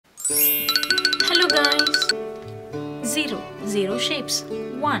Hello guys. 0 shapes.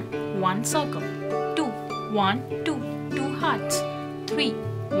 1 circle. 2 1 2 2 hearts. 3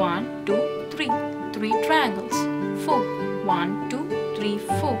 1 2 3 3 triangles. 4 1 2 3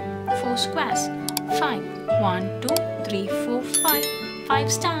 4 4 squares. 5 1 2 3 4 5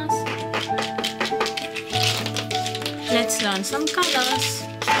 5 stars. Let's learn some colors.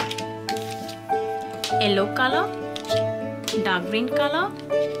 Yellow color, dark green color,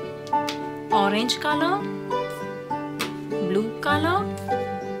 orange color, blue color,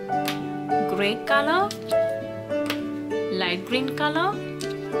 gray color, light green color,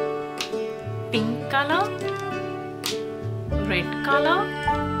 pink color, red color,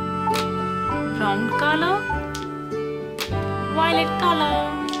 brown color, violet color.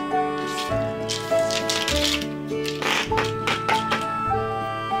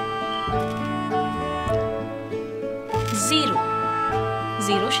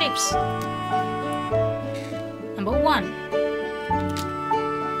 Zero shapes. Number 1.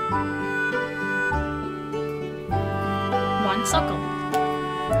 One circle.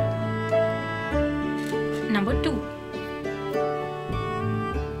 Number 2.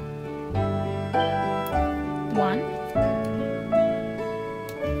 1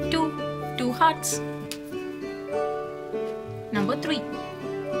 2 hearts. Number 3.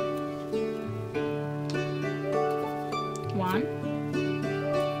 1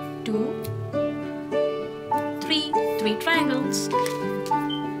 2 3 triangles.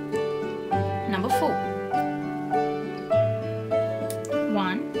 Number 4.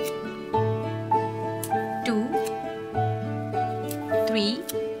 1 2 3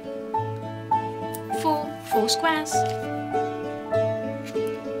 4 squares.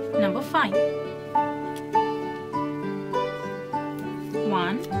 Number 5.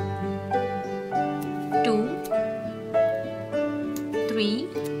 1 2 3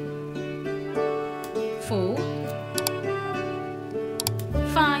 4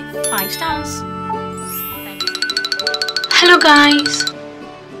 5 stars. Hello guys.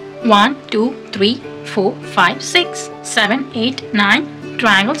 1 2 3 4 5 6 7 8 9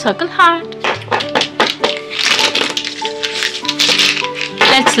 triangle, circle, heart.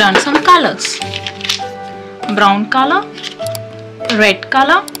 Let's learn some colors. Brown color, red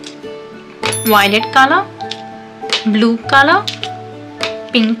color, violet color, blue color,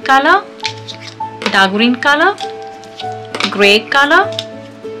 pink color, dark green color, gray color,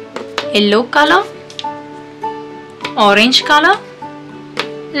 yellow color, orange color,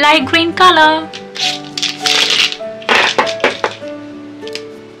 light green color.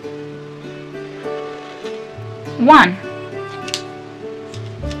 One.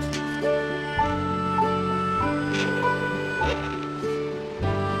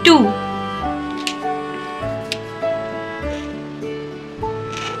 2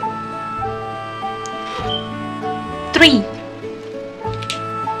 3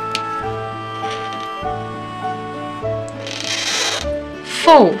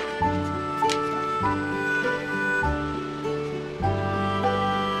 4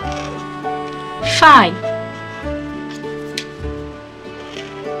 5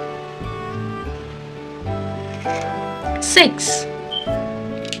 6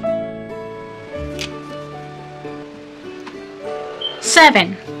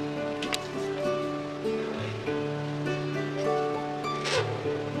 7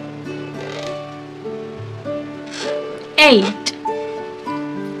 8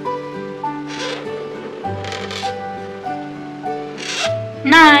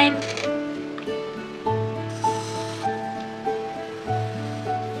 9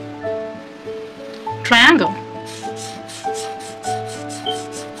 triangle.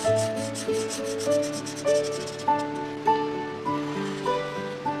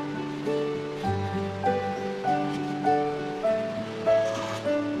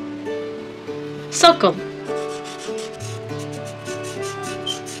 Circle.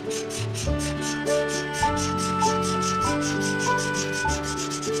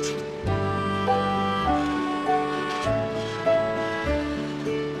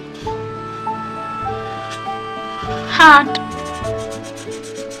 Heart.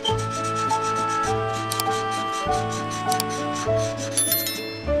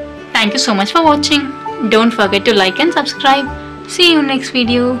 Thank you so much for watching. Don't forget to like and subscribe. See you next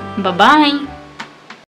video. Bye bye.